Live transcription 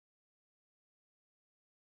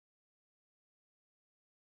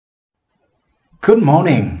Good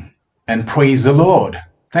morning and praise the Lord.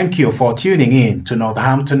 Thank you for tuning in to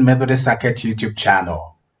Northampton Methodist Circuit YouTube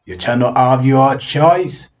channel, your channel of your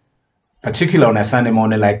choice, particularly on a Sunday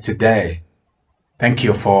morning like today. Thank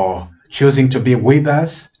you for choosing to be with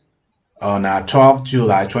us on 12th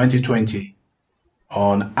July 2020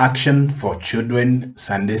 on Action for Children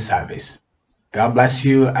Sunday service. God bless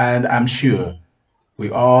you, and I'm sure we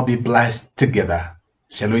all be blessed together.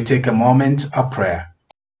 Shall we take a moment of prayer?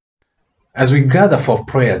 As we gather for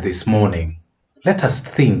prayer this morning, let us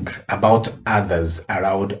think about others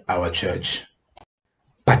around our church,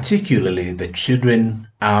 particularly the children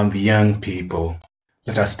and the young people.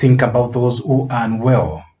 Let us think about those who are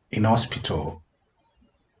unwell in hospital,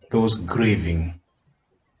 those grieving,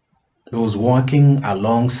 those working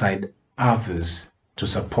alongside others to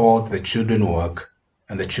support the children work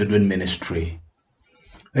and the children ministry.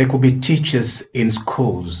 They could be teachers in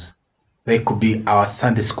schools. They could be our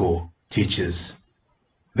Sunday school teachers.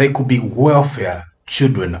 They could be welfare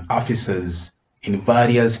children officers in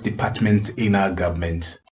various departments in our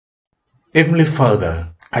government. Heavenly Father,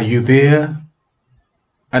 are you there?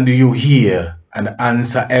 And do you hear and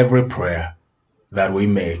answer every prayer that we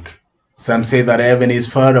make? Some say that heaven is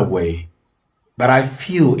far away, but I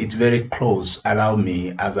feel it's very close around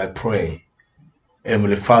me as I pray.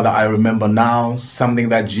 Heavenly Father, I remember now something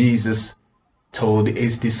that Jesus told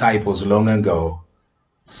his disciples long ago.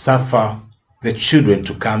 Suffer the children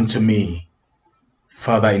to come to me.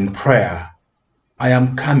 Father, in prayer, I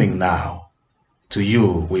am coming now. To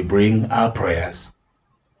you we bring our prayers.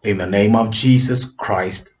 In the name of Jesus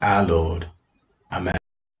Christ our Lord. Amen.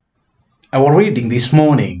 Our reading this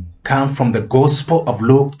morning comes from the Gospel of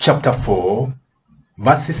Luke chapter 4,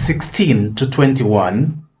 verses 16 to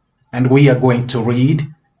 21, and we are going to read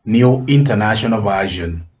New International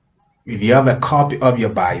Version. If you have a copy of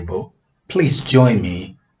your Bible, please join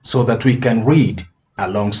me so that we can read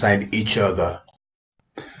alongside each other.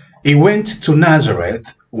 He went to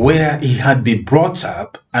Nazareth, where he had been brought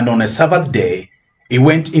up, and on a Sabbath day he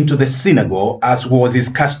went into the synagogue as was his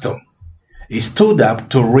custom. He stood up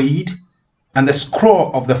to read, and the scroll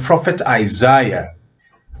of the prophet Isaiah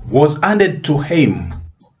was handed to him,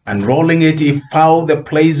 and rolling it he found the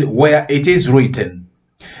place where it is written,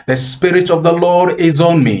 "The Spirit of the Lord is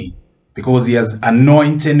on me, because he has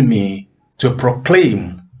anointed me to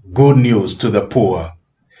proclaim good news to the poor.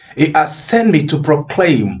 He has sent me to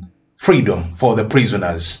proclaim freedom for the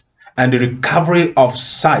prisoners and the recovery of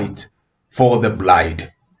sight for the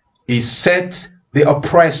blind. He set the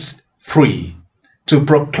oppressed free, to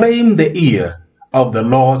proclaim the year of the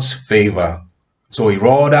Lord's favor." So he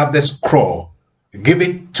rolled up the scroll, gave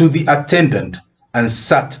it to the attendant, and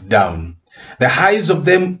sat down. The eyes of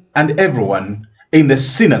them and everyone in the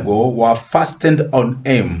synagogue were fastened on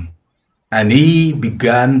him. And he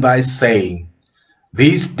began by saying,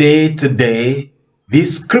 "This day today,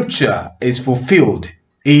 this scripture is fulfilled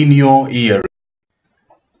in your hearing."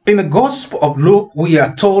 In the Gospel of Luke, we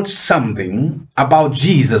are told something about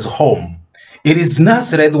Jesus' home. It is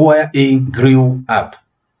Nazareth where he grew up.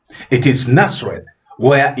 It is Nazareth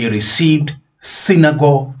where he received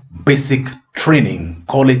synagogue basic training,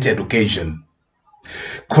 call it education.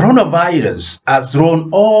 Coronavirus has thrown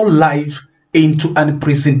all life into an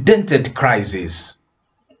unprecedented crisis.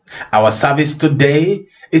 Our service today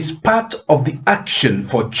is part of the Action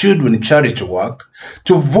for Children charity work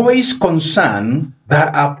to voice concern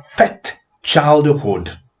that affect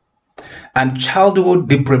childhood and childhood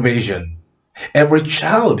deprivation. Every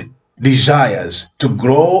child desires to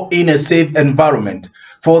grow in a safe environment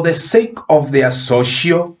for the sake of their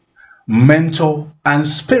social, mental, and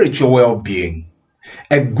spiritual well-being.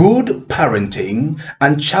 A good parenting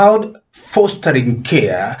and child fostering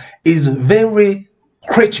care is very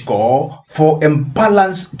critical for a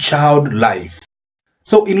balanced child life.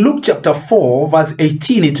 So in Luke chapter 4 verse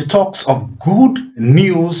 18, it talks of good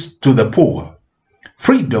news to the poor,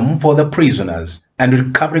 freedom for the prisoners, and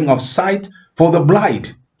recovering of sight for the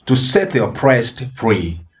blind, to set the oppressed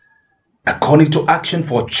free. According to Action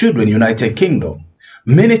for Children United Kingdom,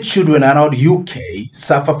 many children around UK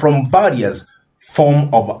suffer from various forms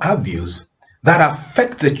of abuse that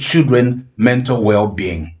affect the children's mental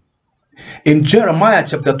well-being. In Jeremiah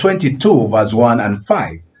chapter 22 verse 1 and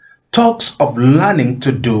 5, talks of learning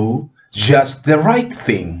to do just the right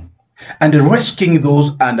thing and rescuing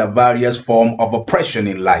those under various forms of oppression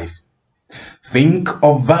in life. Think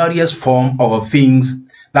of various forms of things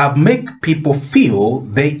that make people feel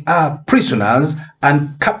they are prisoners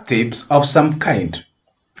and captives of some kind.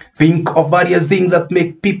 Think of various things that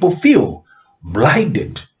make people feel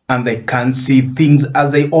blinded and they can't see things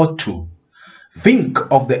as they ought to. think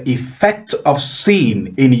of the effect of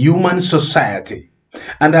sin in human society,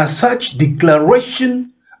 and as such,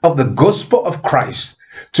 declaration of the gospel of Christ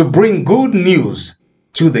to bring good news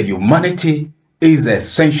to the humanity is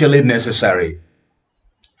essentially necessary.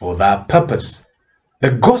 For that purpose,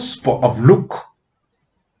 the gospel of Luke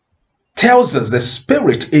tells us the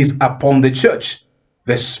Spirit is upon the church.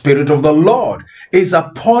 The Spirit of the Lord is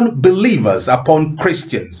upon believers, upon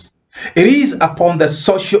Christians. It is upon the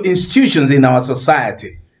social institutions in our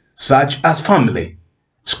society, such as family,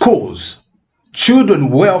 schools, children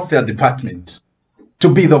welfare department,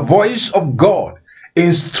 to be the voice of God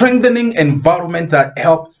in strengthening environment that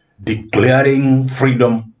help declaring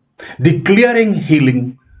freedom, declaring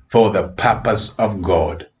healing for the purpose of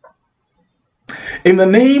God. In the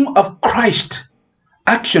name of Christ,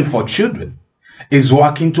 Action for Children is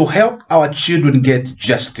working to help our children get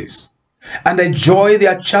justice and enjoy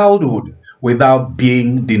their childhood without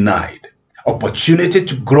being denied opportunity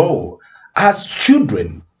to grow as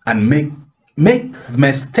children and make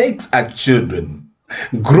mistakes as children,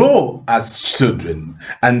 grow as children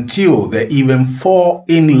until they even fall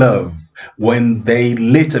in love when they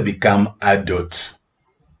later become adults.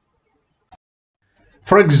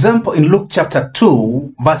 For example, in Luke chapter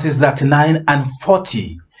 2, verses 39 and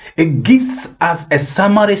 40, it gives us a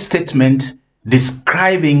summary statement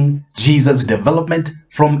describing Jesus' development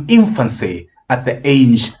from infancy up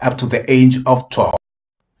to the age of 12.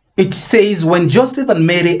 It says, when Joseph and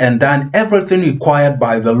Mary had done everything required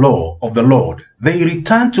by the law of the Lord, they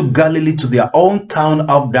returned to Galilee to their own town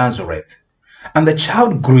of Nazareth. And the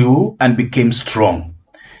child grew and became strong.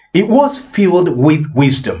 It was filled with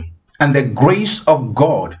wisdom, and the grace of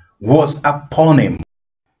God was upon him.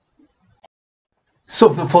 So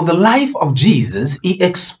for the life of Jesus, he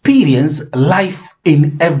experienced life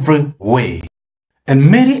in every way. And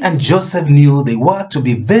Mary and Joseph knew they were to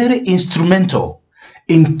be very instrumental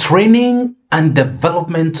in training and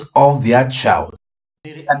development of their child.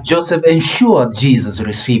 Mary and Joseph ensured Jesus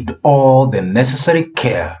received all the necessary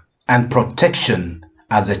care and protection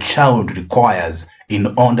as a child requires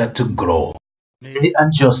in order to grow. Mary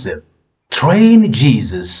and Joseph trained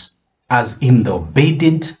Jesus as in the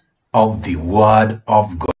obedience of the word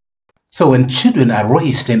of God. So when children are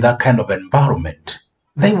raised in that kind of environment,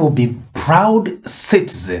 they will be proud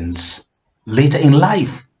citizens later in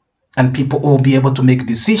life, and people will be able to make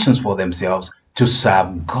decisions for themselves to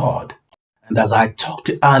serve God. And as I talked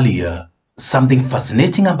earlier, something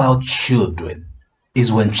fascinating about children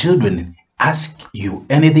is when children ask you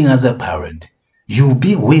anything as a parent, you'll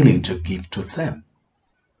be willing to give to them.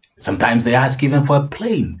 Sometimes they ask even for a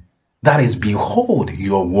plane. That is, behold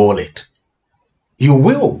your wallet. You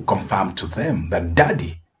will confirm to them that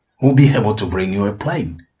daddy will be able to bring you a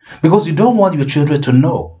plane, because you don't want your children to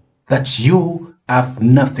know that you have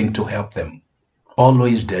nothing to help them.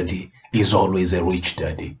 Always daddy is always a rich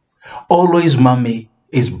daddy. Always mommy,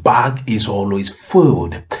 his bag is always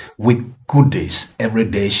filled with goodies. Every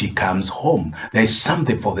day she comes home, there is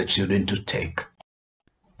something for the children to take.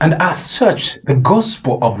 And as such, the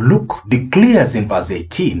Gospel of Luke declares in verse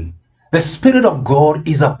 18, the Spirit of God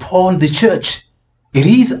is upon the church. It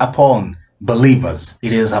is upon believers.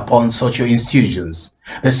 It is upon social institutions.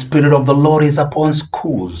 The Spirit of the Lord is upon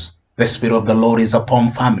schools. The Spirit of the Lord is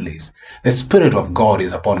upon families. The Spirit of God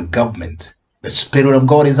is upon government. The Spirit of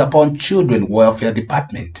God is upon children welfare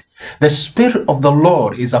department. The Spirit of the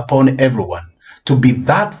Lord is upon everyone to be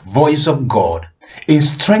that voice of God in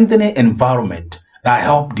strengthening environment that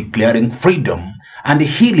help declaring freedom and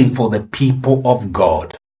healing for the people of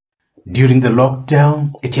God. During the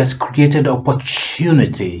lockdown, it has created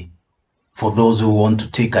opportunity for those who want to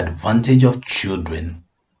take advantage of children.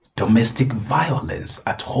 Domestic violence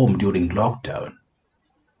at home during lockdown.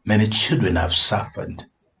 Many children have suffered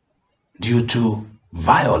due to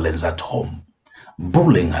violence at home,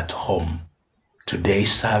 bullying at home.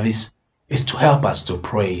 Today's service is to help us to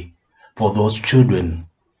pray for those children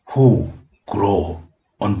who grow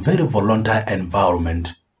on very volatile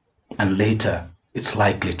environment, and later it's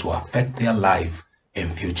likely to affect their life in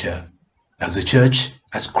future. As a church,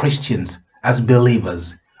 as Christians, as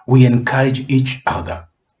believers, we encourage each other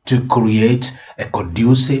to create a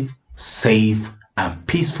conducive, safe, and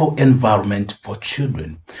peaceful environment for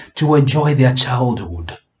children to enjoy their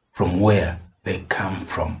childhood from where they come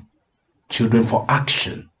from. Children for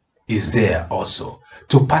Action is there also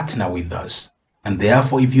to partner with us. And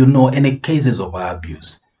therefore, if you know any cases of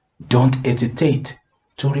abuse, don't hesitate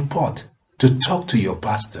to report, to talk to your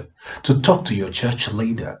pastor, to talk to your church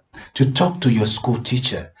leader, to talk to your school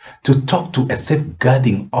teacher, to talk to a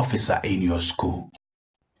safeguarding officer in your school.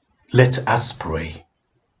 Let us pray.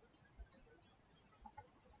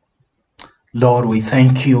 Lord, we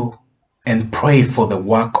thank you and pray for the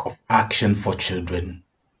work of Action for Children.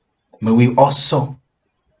 May we also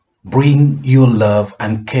bring your love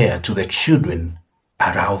and care to the children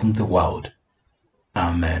around the world.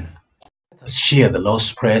 Amen. Let us share the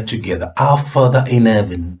Lord's Prayer together. Our Father in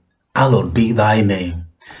heaven, hallowed be thy name.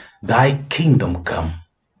 Thy kingdom come,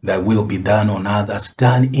 thy will be done on earth as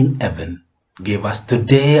done in heaven. Give us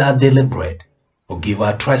today our daily bread. Forgive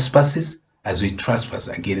our trespasses as we trespass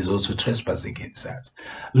against those who trespass against us.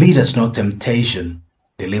 Lead us not temptation,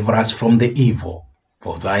 deliver us from the evil.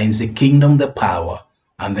 For thine is the kingdom, the power,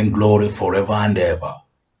 and the glory forever and ever.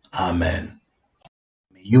 Amen.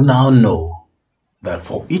 You now know that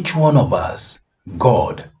for each one of us,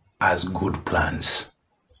 God has good plans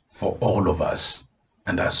for all of us.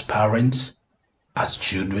 And as parents, as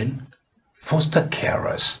children, foster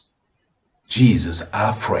carers, Jesus,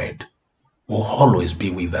 our friend, will always be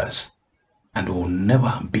with us and will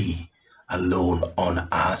never be alone on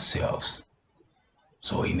ourselves.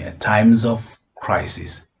 So in times of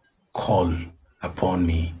crisis, call upon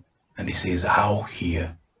me. And he says, I'll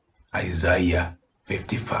hear. Isaiah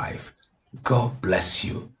 55. God bless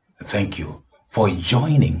you. Thank you for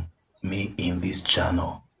joining me in this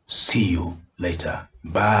channel. See you later.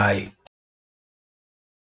 Bye.